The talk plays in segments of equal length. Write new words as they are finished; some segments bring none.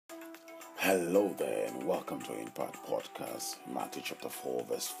Hello there and welcome to Impact Podcast. Matthew chapter 4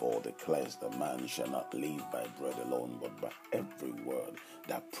 verse 4 declares that man shall not live by bread alone but by every word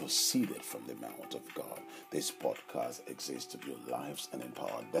that proceeded from the mouth of God. This podcast exists to build lives and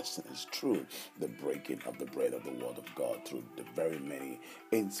empower destinies through the breaking of the bread of the word of God through the very many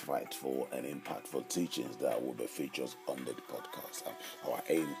insightful and impactful teachings that will be featured on the podcast. Our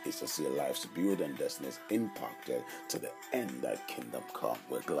aim is to see lives built and destinies impacted to the end that kingdom come.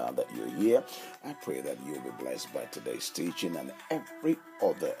 We're glad that you're here. I pray that you'll be blessed by today's teaching and every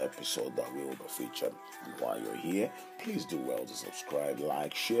other episode that we will be featured. And while you're here, please do well to subscribe,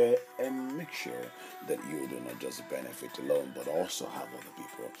 like, share, and make sure that you do not just benefit alone, but also have other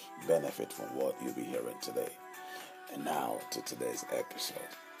people benefit from what you'll be hearing today. And now to today's episode.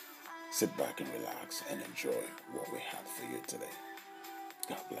 Sit back and relax and enjoy what we have for you today.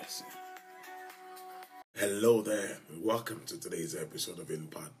 God bless you. Hello there, and welcome to today's episode of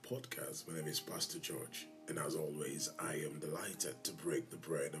Impact Podcast. My name is Pastor George, and as always, I am delighted to break the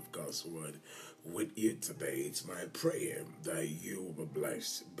bread of God's Word with you today. It's my prayer that you will be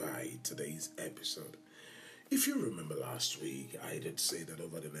blessed by today's episode. If you remember last week, I did say that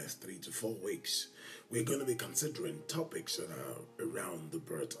over the next 3 to 4 weeks, we're going to be considering topics that are around the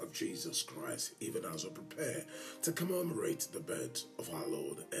birth of Jesus Christ, even as we prepare to commemorate the birth of our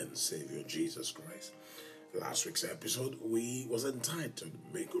Lord and Savior Jesus Christ. Last week's episode, we was entitled,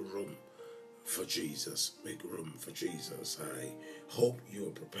 Make Room for Jesus. Make room for Jesus. I hope you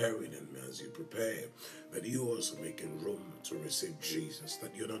are preparing, and as you prepare, that you are also making room to receive Jesus,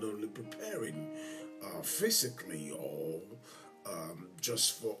 that you're not only preparing physically or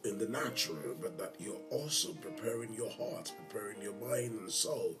just for in the natural, but that you're also preparing your heart, preparing your mind and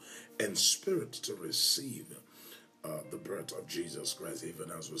soul and spirit to receive the birth of Jesus Christ,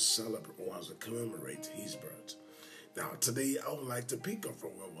 even as we celebrate or as we commemorate his birth. Now, today I would like to pick up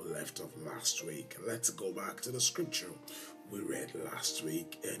from where we left off last week. Let's go back to the scripture we read last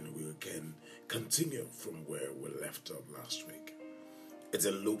week, and we can continue from where we left off last week. It's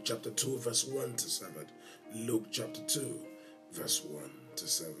in Luke chapter 2, verse 1 to 7. Luke chapter 2, verse 1 to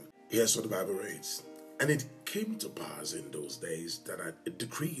 7. Here's what the Bible reads. And it came to pass in those days that a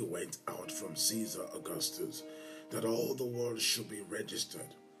decree went out from Caesar Augustus that all the world should be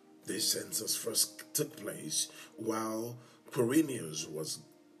registered. This census first took place while Quirinius was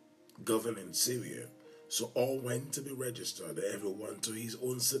governing Syria. So all went to be registered, everyone to his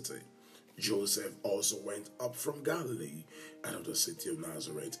own city. Joseph also went up from Galilee, out of the city of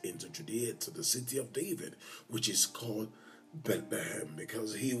Nazareth, into Judea to the city of David, which is called Bethlehem,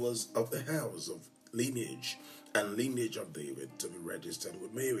 because he was of the house of lineage of David, to be registered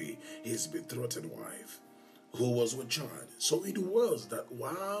with Mary, his betrothed wife, who was with child. So it was that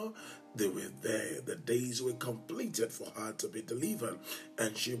while they were there, the days were completed for her to be delivered,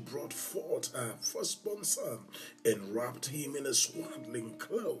 and she brought forth her firstborn son, and wrapped him in a swaddling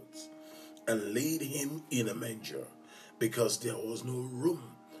clothes, and laid him in a manger, because there was no room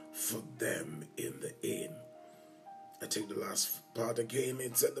for them in the inn. I take the last part again.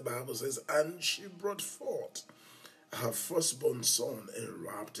 It said, the Bible says, and she brought forth her firstborn son, and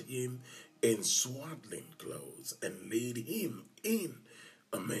wrapped him in swaddling clothes, and laid him in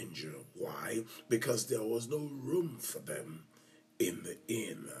a manger. Why? Because there was no room for them in the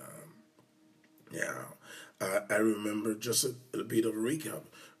inn. I remember just a bit of a recap,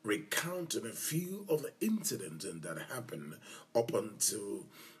 recounting a few of the incidents that happened up until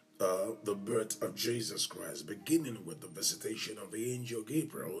the birth of Jesus Christ, beginning with the visitation of the angel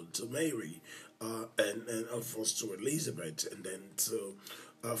Gabriel to Mary, and first to Elizabeth, and then to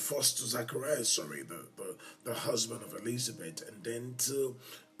first to Zacharias, the husband of Elizabeth, and then to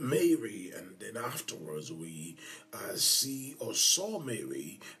Mary, and then afterwards we see or saw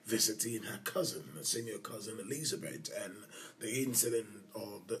Mary visiting her cousin, her senior cousin Elizabeth, and the incident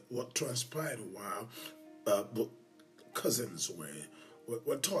or what transpired while both cousins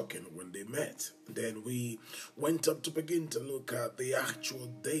were talking when they met. Then we went up to begin to look at the actual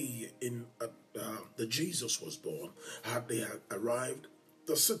day in that Jesus was born, how they had arrived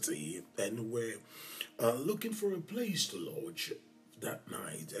the city and were looking for a place to lodge that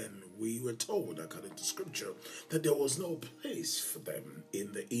night, and we were told, according to scripture, that there was no place for them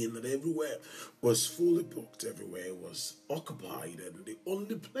in the inn, that everywhere was fully booked, everywhere was occupied, and the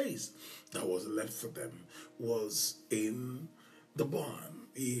only place that was left for them was in the barn.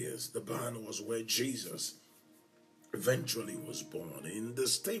 Yes, the barn was where Jesus eventually was born, in the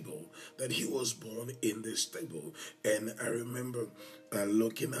stable, that he was born in the stable. And I remember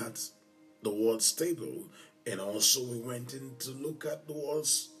looking at the word stable, and also we went in to look at the word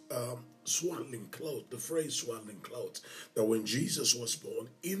swaddling clothes, the phrase swaddling clothes, that when Jesus was born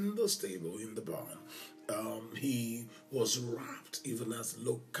in the stable, in the barn, he was wrapped, even as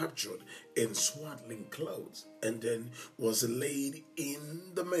Luke captured, in swaddling clothes, and then was laid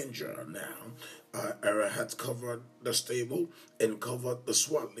in the manger. Now, Era had covered the stable and covered the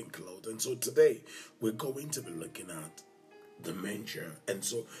swaddling clothes, and so today we're going to be looking at the manger. And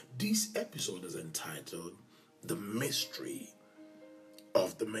so this episode is entitled The Mystery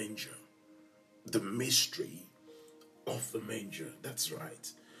of the Manger. The Mystery of the Manger. That's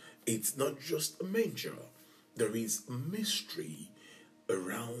right. It's not just a manger. There is mystery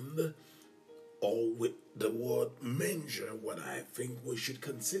around, or with the word manger, what I think we should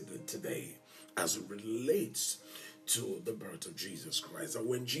consider today as it relates to the birth of Jesus Christ. And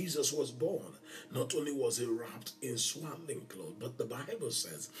when Jesus was born, not only was he wrapped in swaddling clothes, but the Bible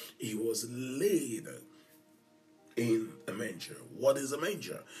says he was laid in a manger. What is a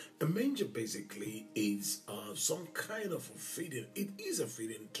manger? A manger basically is some kind of a feeding. It is a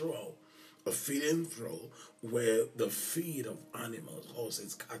feeding trough. A feeding trough where the feed of animals,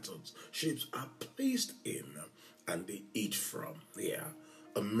 horses, cattle, sheep are placed in and they eat from. Yeah.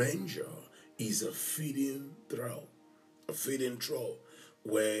 A manger is a feeding trough. A feeding trough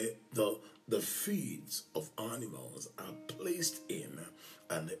where the feeds of animals are placed in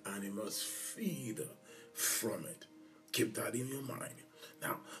and the animals feed from it. Keep that in your mind.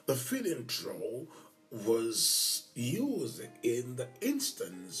 Now, the feeding trough was used in the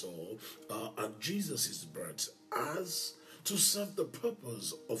instance of at Jesus' birth as to serve the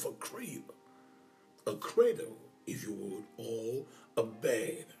purpose of a crib, a cradle, if you would, or a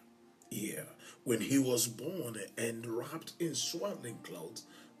bed. Yeah, when he was born and wrapped in swaddling clothes,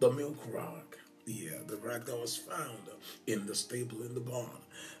 the milk rag, the rag that was found in the stable in the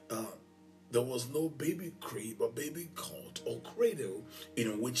barn, there was no baby crib or baby cot or cradle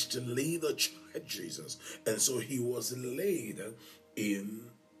in which to lay the child Jesus. And so he was laid in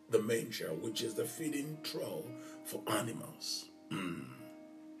the manger, which is the feeding trough for animals.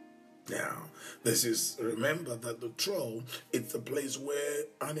 Now, remember that the trough is the place where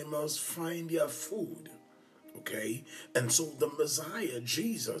animals find their food. Okay? And so the Messiah,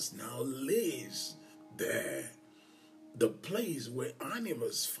 Jesus, now lays there, the place where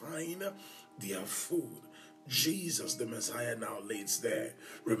animals find their food. Jesus, the Messiah, now lays there.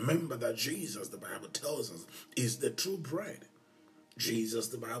 Remember that Jesus, the Bible tells us, is the true bread. Jesus,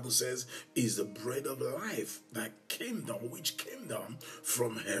 the Bible says, is the bread of life that came down, which came down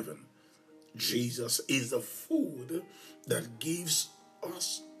from heaven. Jesus is the food that gives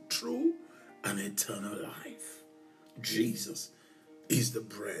us true and eternal life. Jesus is the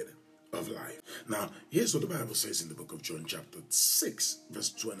bread of life. Now, here's what the Bible says in the book of John chapter 6,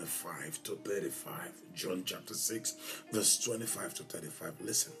 verse 25 to 35. John chapter 6, verse 25 to 35.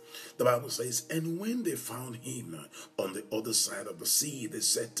 Listen, the Bible says, and when they found him on the other side of the sea, they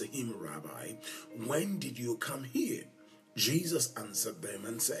said to him, Rabbi, when did you come here? Jesus answered them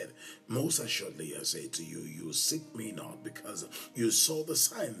and said, most assuredly I say to you, you seek me not because you saw the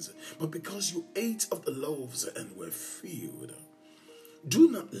signs, but because you ate of the loaves and were filled. Do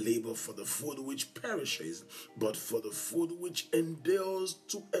not labor for the food which perishes, but for the food which endures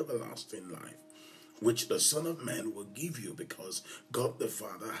to everlasting life, which the Son of Man will give you, because God the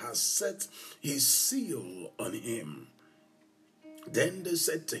Father has set his seal on him. Then they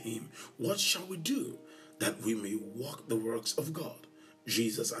said to him, what shall we do that we may walk the works of God?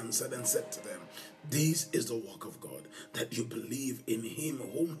 Jesus answered and said to them, this is the work of God, that you believe in him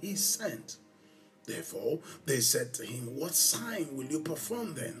whom he sent. Therefore, they said to him, what sign will you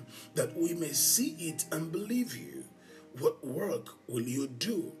perform then, that we may see it and believe you? What work will you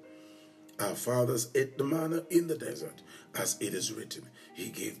do? Our fathers ate the manna in the desert, as it is written, he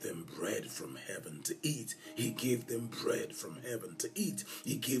gave them bread from heaven to eat. He gave them bread from heaven to eat.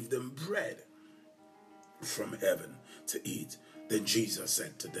 He gave them bread from heaven to eat. Then Jesus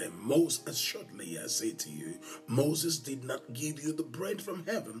said to them, most assuredly I say to you, Moses did not give you the bread from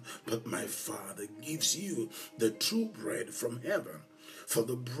heaven, but my Father gives you the true bread from heaven. For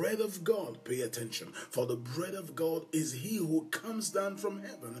the bread of God, pay attention, for the bread of God is he who comes down from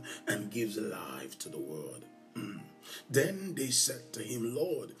heaven and gives life to the world. Then they said to him,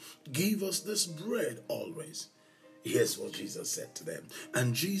 Lord, give us this bread always. Here's what Jesus said to them.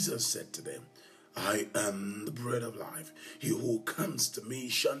 And Jesus said to them, I am the bread of life. He who comes to me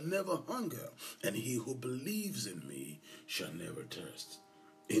shall never hunger, and he who believes in me shall never thirst.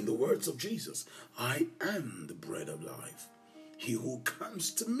 In the words of Jesus, I am the bread of life. He who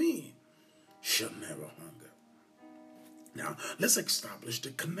comes to me shall never hunger. Now, let's establish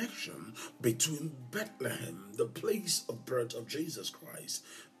the connection between Bethlehem, the place of birth of Jesus Christ,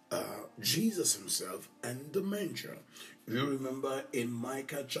 Jesus himself and the manger. You remember in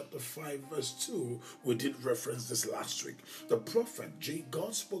Micah chapter 5 verse 2, we did reference this last week. The prophet,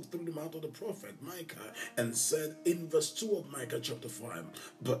 God spoke through the mouth of the prophet Micah and said in verse 2 of Micah chapter 5,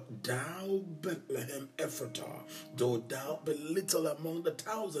 "But thou, Bethlehem Ephratah, though thou be little among the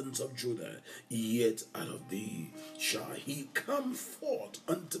thousands of Judah, yet out of thee shall he come forth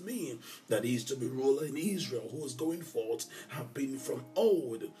unto me, that is to be ruler in Israel, who is going forth, have been from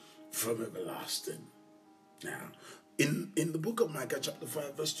old, from everlasting." Now, in the book of Micah chapter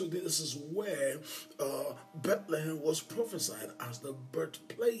 5 verse 2, this is where Bethlehem was prophesied as the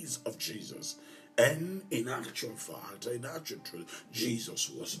birthplace of Jesus. And in actual fact, in actual truth, Jesus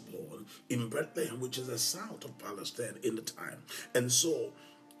was born in Bethlehem, which is the south of Palestine in the time. And so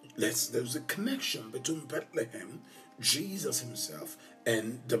there's a connection between Bethlehem, Jesus himself,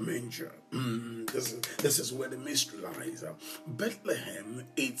 and the manger. This is where the mystery lies. Bethlehem,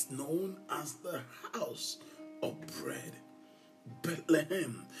 it's known as the house of bread.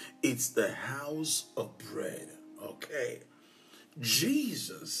 Bethlehem, it's the house of bread. Okay.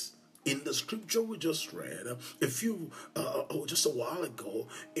 Jesus, in the scripture we just read, just a while ago,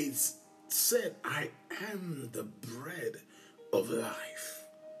 it's said, "I am the bread of life."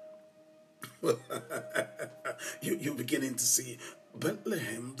 You're beginning to see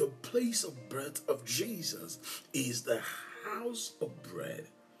Bethlehem, the place of birth of Jesus, is the house of bread.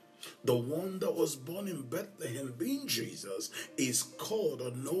 The one that was born in Bethlehem, being Jesus, is called or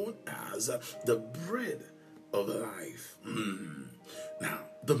known as the bread of life. Now,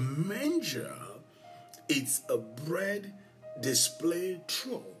 the manger, it's a bread display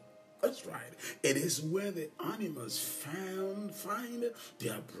trough. That's right. It is where the animals find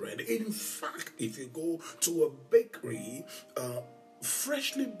their bread. In fact, if you go to a bakery,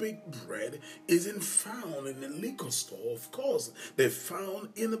 freshly baked bread isn't found in a liquor store. Of course, they're found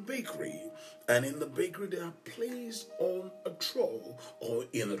in a bakery. And in the bakery, they are placed on a trough or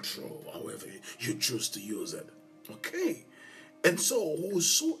in a trough, however you choose to use it. Okay. And so,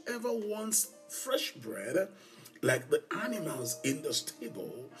 whosoever wants fresh bread, like the animals in the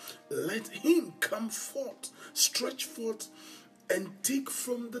stable, let him come forth, stretch forth, and take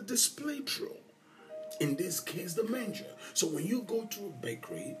from the display trough. In this case, the manger. So when you go to a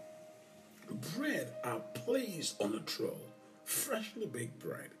bakery, bread are placed on a trough, freshly baked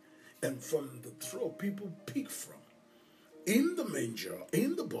bread, and from the trough, people pick from. In the manger,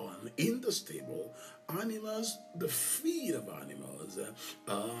 in the barn, in the stable, animals, the feed of animals,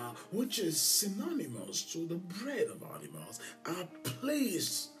 which is synonymous to the bread of animals, are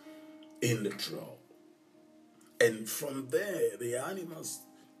placed in the trough. And from there, the animals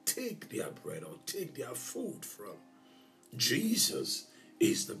take their bread or take their food from. Jesus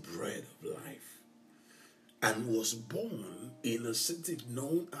is the bread of life and was born in a city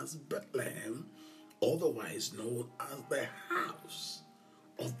known as Bethlehem, otherwise known as the house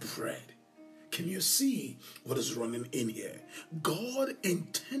of bread. Can you see what is running in here? God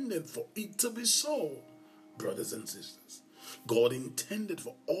intended for it to be so, brothers and sisters. God intended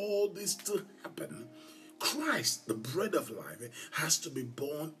for all this to happen. Christ, the bread of life, has to be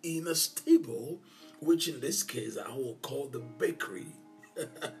born in a stable, which in this case I will call the bakery.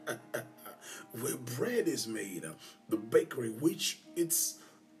 Where bread is made, the bakery, which it's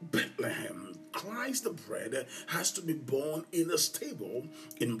Bethlehem. Christ the bread has to be born in a stable,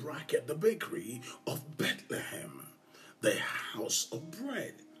 in bracket the bakery of Bethlehem, the house of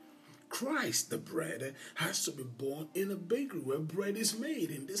bread. Christ the bread has to be born in a bakery where bread is made,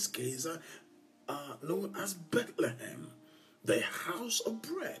 in this case known as Bethlehem, the house of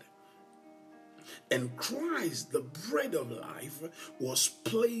bread. And Christ, the bread of life, was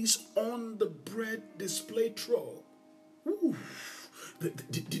placed on the bread display trough. Ooh.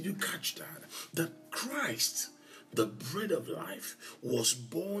 Did you catch that? That Christ, the bread of life, was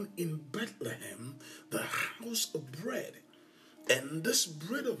born in Bethlehem, the house of bread. And this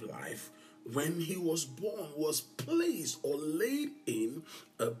bread of life, when he was born, was placed or laid in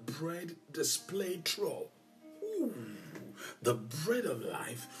a bread display trough. Ooh. The bread of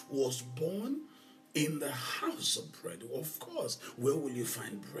life was born in the house of bread. Of course, where will you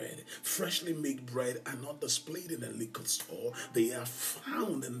find bread? Freshly made bread are not displayed in a liquor store. They are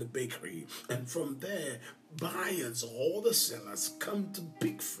found in the bakery. And from there, buyers, all the sellers come to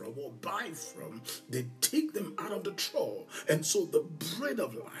pick from or buy from. They take them out of the trough. And so the bread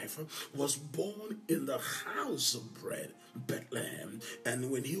of life was born in the house of bread, Bethlehem.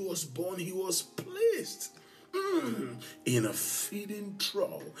 And when he was born, he was placed in a feeding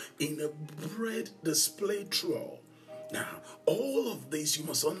trough, in a bread display trough. Now, all of this, you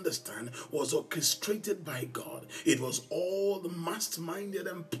must understand, was orchestrated by God. It was all masterminded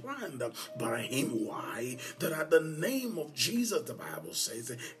and planned by Him. Why? That at the name of Jesus, the Bible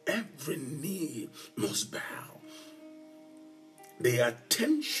says, every knee must bow. The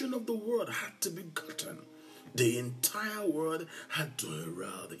attention of the world had to be gotten. The entire world had to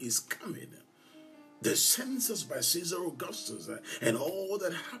herald His coming. The census by Caesar Augustus and all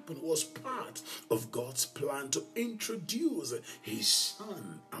that happened was part of God's plan to introduce His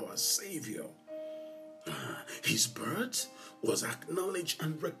Son, our Savior. His birth was acknowledged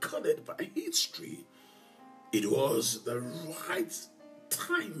and recorded by history. It was the right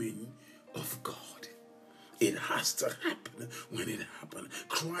timing of God. It has to happen when it happened.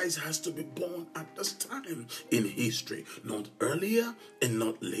 Christ has to be born at this time in history, not earlier and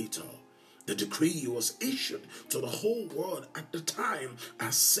not later. The decree was issued to the whole world at the time,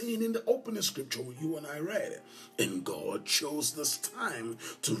 as seen in the opening scripture you and I read. And God chose this time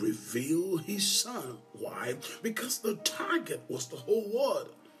to reveal His Son. Why? Because the target was the whole world.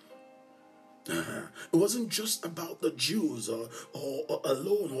 It wasn't just about the Jews or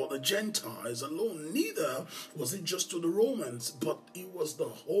alone, or the Gentiles alone. Neither was it just to the Romans, but it was the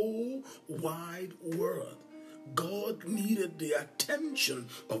whole wide world. God needed the attention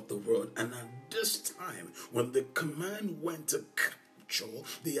of the world, and at this time, when the command went to capture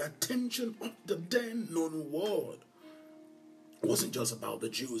the attention of the then known world, it wasn't just about the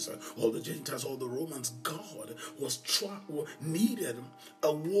Jews or the Gentiles or the Romans. God needed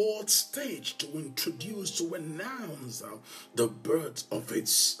a world stage to introduce, to announce the birth of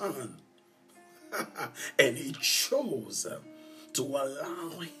His Son. And He chose to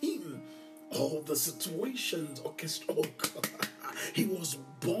allow Him all the situations orchestrated. He was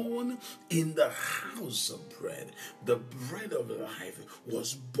born in the house of bread. The bread of life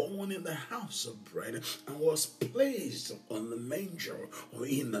was born in the house of bread and was placed on the manger, or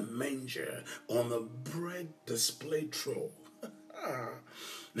in the manger, on the bread display trough.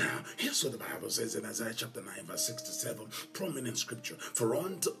 Now, here's what the Bible says in Isaiah chapter 9, verse 6 to 7, prominent scripture. For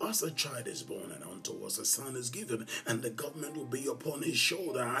unto us a child is born, and unto us a son is given, and the government will be upon His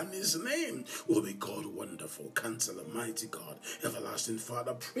shoulder, and His name will be called Wonderful, Counselor, Mighty God, Everlasting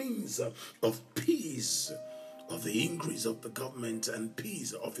Father, Prince of Peace. Of the increase of the government and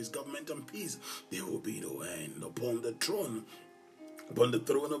peace, of His government and peace, there will be no end. Upon the throne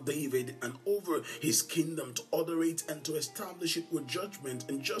of David, and over His kingdom, to order it and to establish it with judgment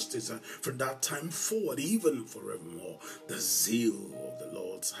and justice from that time forward, even forevermore. The zeal of the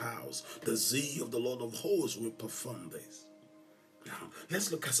Lord's house, the zeal of the Lord of hosts will perform this. Now, let's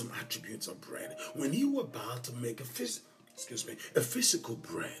look at some attributes of bread. When you are about to make a physical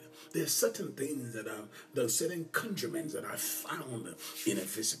bread, there are certain things there are certain condiments that are found in a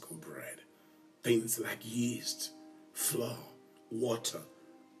physical bread. Things like yeast, flour, water,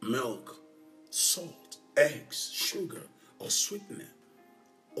 milk, salt, eggs, sugar, or sweetener,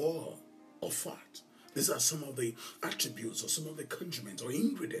 oil, or fat. These are some of the attributes or some of the condiments or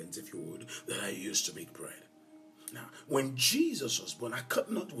ingredients, if you would, that I used to make bread. Now, when Jesus was born,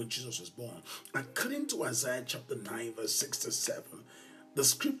 according to Isaiah chapter 9, verse 6 to 7, the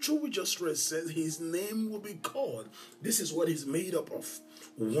scripture we just read says His name will be called. This is what He's made up of.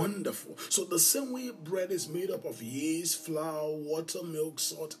 Wonderful. So the same way bread is made up of yeast, flour, water, milk,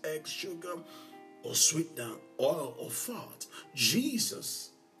 salt, eggs, sugar, or sweetener, oil, or fat, Jesus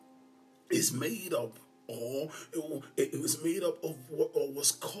is made up, or it was made up of what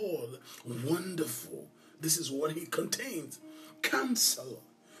was called Wonderful. This is what He contains. Counselor,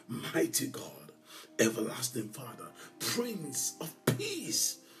 Mighty God, Everlasting Father, Prince of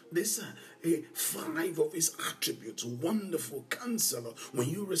Peace. These are 5 of His attributes. Wonderful, Counselor. When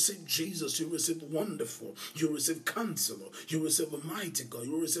you receive Jesus, you receive Wonderful. You receive Counselor. You receive a Mighty God.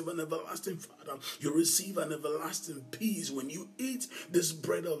 You receive an Everlasting Father. You receive an everlasting peace. When you eat this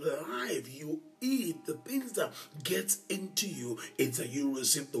bread of life, you eat the things that get into you. It's that you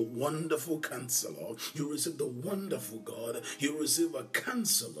receive the Wonderful Counselor. You receive the Wonderful God. You receive a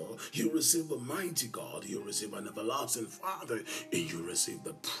Counselor. You receive a Mighty God. You receive an Everlasting Father. And you receive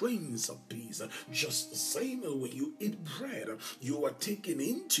the Prince of Peace. Just the same as when you eat bread, you are taking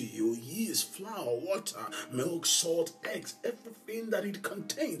into you yeast, flour, water, milk, salt, eggs, everything that it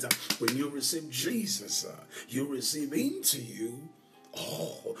contains. When you receive Jesus, you receive into you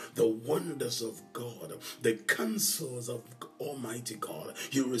the wonders of God, the counsels of Almighty God.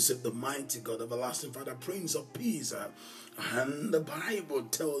 You receive the Mighty God, Everlasting Father, Prince of Peace. And the Bible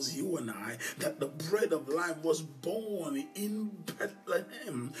tells you and I that the bread of life was born in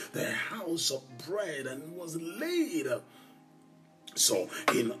Bethlehem, the house of bread, and was laid So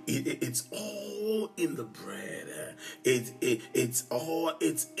it's all in the bread. It's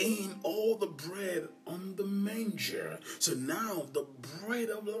in all the bread on the manger. So now the bread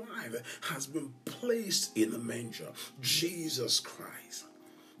of life has been placed in the manger. Jesus Christ.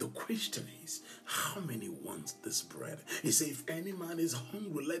 The question is, how many want this bread? He said, if any man is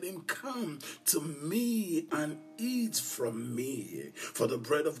hungry, let him come to me and eat from me. For the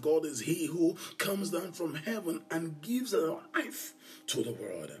bread of God is he who comes down from heaven and gives life to the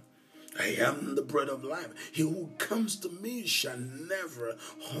world. I am the bread of life. He who comes to me shall never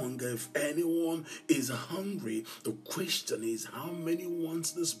hunger. If anyone is hungry, the question is, how many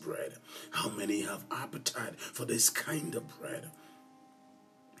wants this bread? How many have appetite for this kind of bread?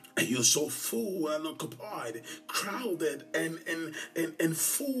 And you're so full and occupied, crowded and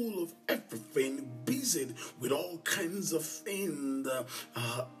full of everything, busy with all kinds of things,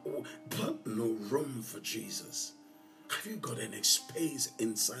 but no room for Jesus. Have you got any space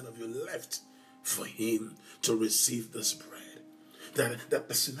inside of you left for him to receive this bread? That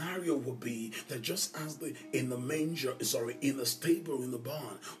the scenario will be that just as in the stable, in the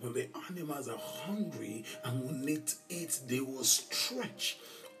barn, when the animals are hungry and will need to eat, they will stretch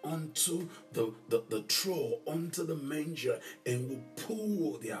onto the trough, onto the manger, and will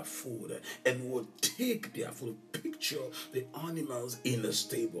pull their food and will take their food. Picture the animals in the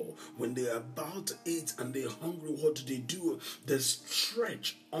stable. When they're about to eat and they're hungry, what do? They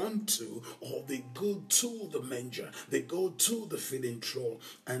stretch onto, or they go to the manger, they go to the feeding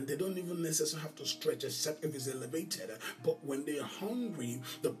trough, and they don't even necessarily have to stretch except if it's elevated. But when they're hungry,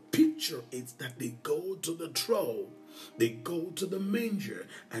 the picture is that they go to the trough, they go to the manger,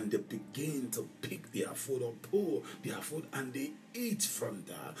 and they begin to pick their food or pull their food, and they eat from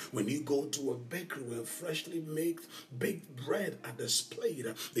that. When you go to a bakery where freshly baked bread are displayed,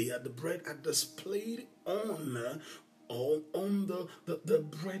 they have the bread are displayed on the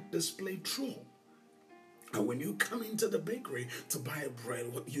bread display trough. And when you come into the bakery to buy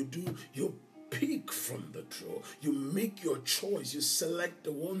bread, what you do, you pick from the trough. You make your choice. You select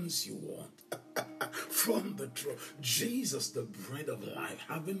the ones you want from the trough. Jesus, the bread of life,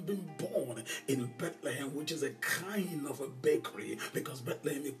 having been born in Bethlehem, which is a kind of a bakery, because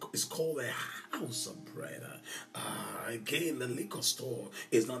Bethlehem is called a house of bread. Again, the liquor store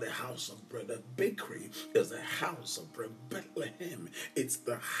is not a house of bread. A bakery is a house of bread. Bethlehem, it's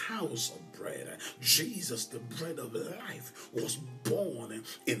the house of bread. Jesus, the bread of life, was born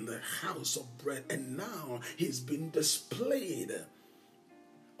in the house of bread, and now he's been displayed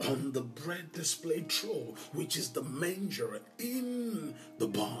on the bread display trough, which is the manger in the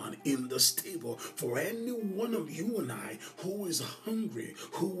barn, in the stable. For any one of you and I who is hungry,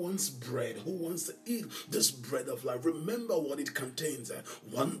 who wants bread, who wants to eat this bread of life, remember what it contains.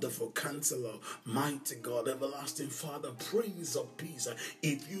 Wonderful Counselor, Mighty God, Everlasting Father, Prince of Peace.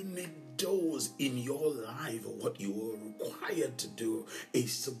 If you need those in your life, what you are required to do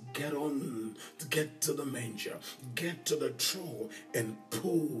is to get to the manger, get to the trough, and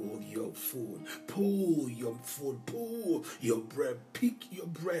pull your food, pull your bread, pick your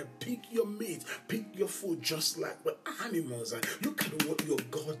bread, pick your meat, pick your food, just like the animals. Look at what your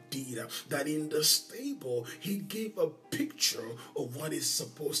God did, that in the stable, he gave a picture of what is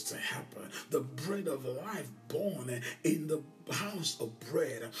supposed to happen. The bread of life born in the house of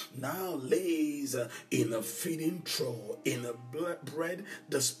bread now lays in a feeding trough, in a bread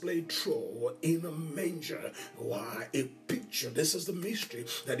display trough, in a manger. Why? A picture. This is the mystery,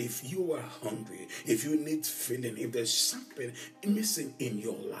 that if you are hungry, if you need filling, if there's something missing in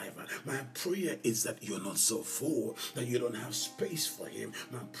your life, my prayer is that you're not so full that you don't have space for him.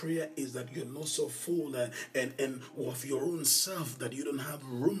 My prayer is that you're not so full and of your own self that you don't have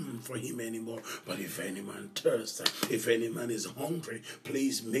room for him anymore. But if any man thirsts, if any man is hungry,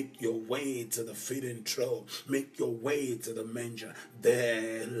 please make your way to the feeding trough, make your way to the manger.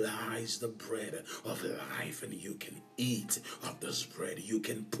 There lies the bread of life, and you can eat of this bread. You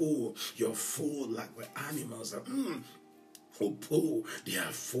can pull your food like the animals who pull their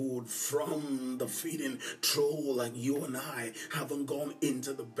food from the feeding trough, like you and I haven't gone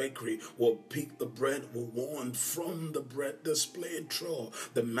into the bakery, will pick the bread we want from the bread display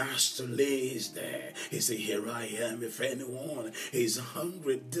trough. The master lays there. He said, here I am. If anyone is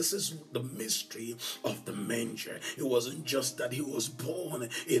hungry, this is the mystery of the manger. It wasn't just that he was born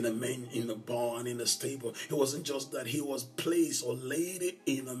in a barn, in a stable. It wasn't just that he was placed or laid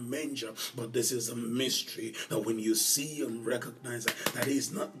in a manger, but this is a mystery that when you see and recognize that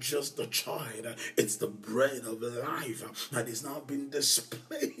he's not just a child, it's the bread of life that is now being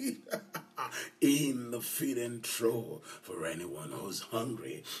displayed in the feeding trough for anyone who's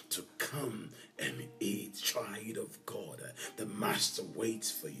hungry to come and eat. Child of God, the Master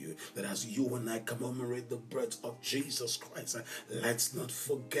waits for you. That as you and I commemorate the birth of Jesus Christ, let's not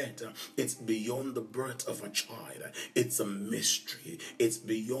forget it's beyond the birth of a child. It's a mystery. It's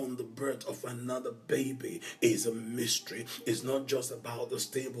beyond the birth of another baby. It's a mystery. It's not just about the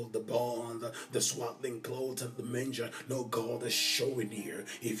stable, the barn, the swaddling clothes, and the manger. No, God is showing here.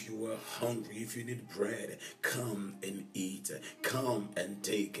 If you are hungry, if you need bread, come and eat. Come and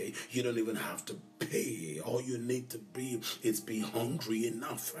take it. You don't even have to pay. All you need to be is be hungry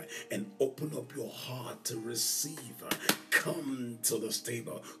enough and open up your heart to receive. Come to the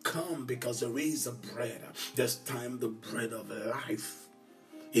stable. Come, because there is a bread. This time, the bread of life.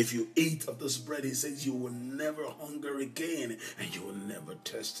 If you eat of this bread, he says you will never hunger again and you will never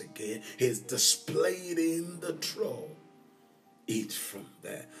thirst again. It's displayed in the trough. Eat from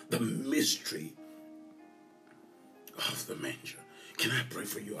there. The mystery of the manger. Can I pray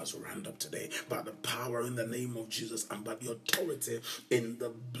for you as we round up today? By the power in the name of Jesus and by the authority in the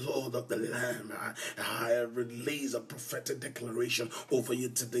blood of the Lamb, I release a prophetic declaration over you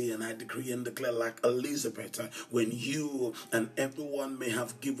today, and I decree and declare, like Elizabeth, when you and everyone may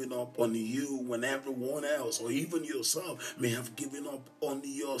have given up on you, when everyone else or even yourself may have given up on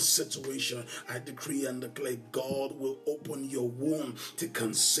your situation, I decree and declare God will open your womb to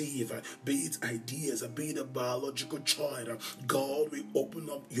conceive, be it ideas, be it a biological child. God will open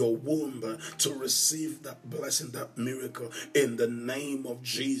up your womb to receive that blessing, that miracle in the name of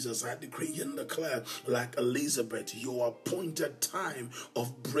Jesus. I decree and declare, like Elizabeth, your appointed time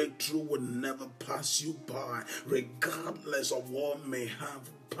of breakthrough will never pass you by, regardless of what may have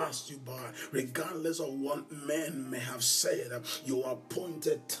passed you by, regardless of what men may have said. Your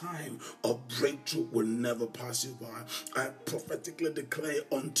appointed time of breakthrough will never pass you by. I prophetically declare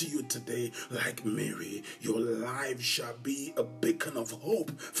unto you today, like Mary, your life shall be a beacon of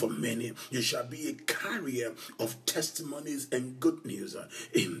hope for many. You shall be a carrier of testimonies and good news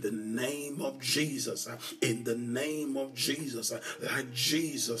in the name of Jesus. In the name of Jesus, like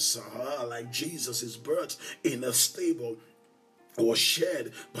Jesus is birthed in a stable, was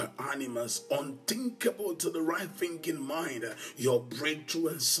shared by animals, unthinkable to the right thinking mind. Your breakthrough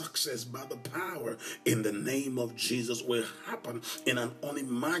and success by the power in the name of Jesus will happen in an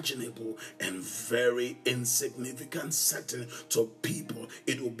unimaginable and very insignificant setting to people.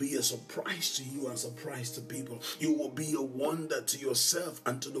 It will be a surprise to you and surprise to people. You will be a wonder to yourself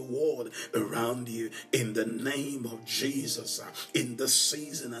and to the world around you in the name of Jesus. In this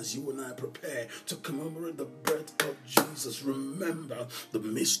season, as you and I prepare to commemorate the birth of Jesus, remember the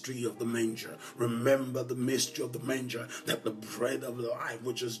mystery of the manger. Remember the mystery of the manger, that the bread of life,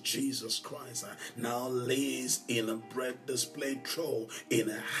 which is Jesus Christ, now lays in a bread display trough in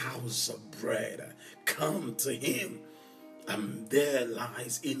a house of bread. Come to him, and there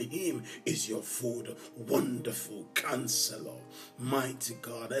lies in him is your food. Wonderful Counselor, mighty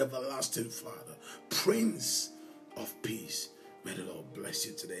God, everlasting Father, Prince of Peace. May the Lord bless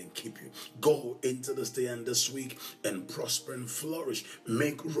you today and keep you. Go into this day and this week and prosper and flourish.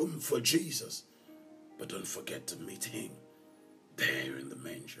 Make room for Jesus. But don't forget to meet him there in the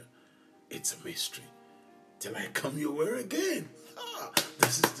manger. It's a mystery. Till I come your way again.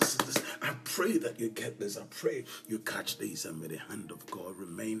 This is. I pray that you get this. I pray you catch this, and may the hand of God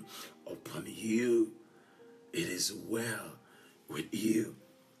remain upon you. It is well with you.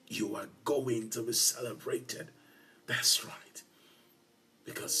 You are going to be celebrated. That's right.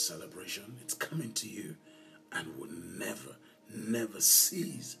 Because celebration, it's coming to you and will never, never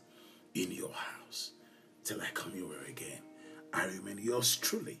cease in your house till I come your way again. I remain yours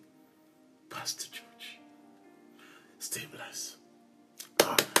truly, Pastor George. Stay blessed.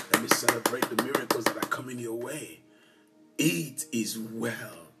 Let me celebrate the miracles that are coming your way. It is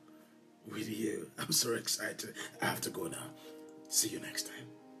well with you. I'm so excited. I have to go now. See you next time.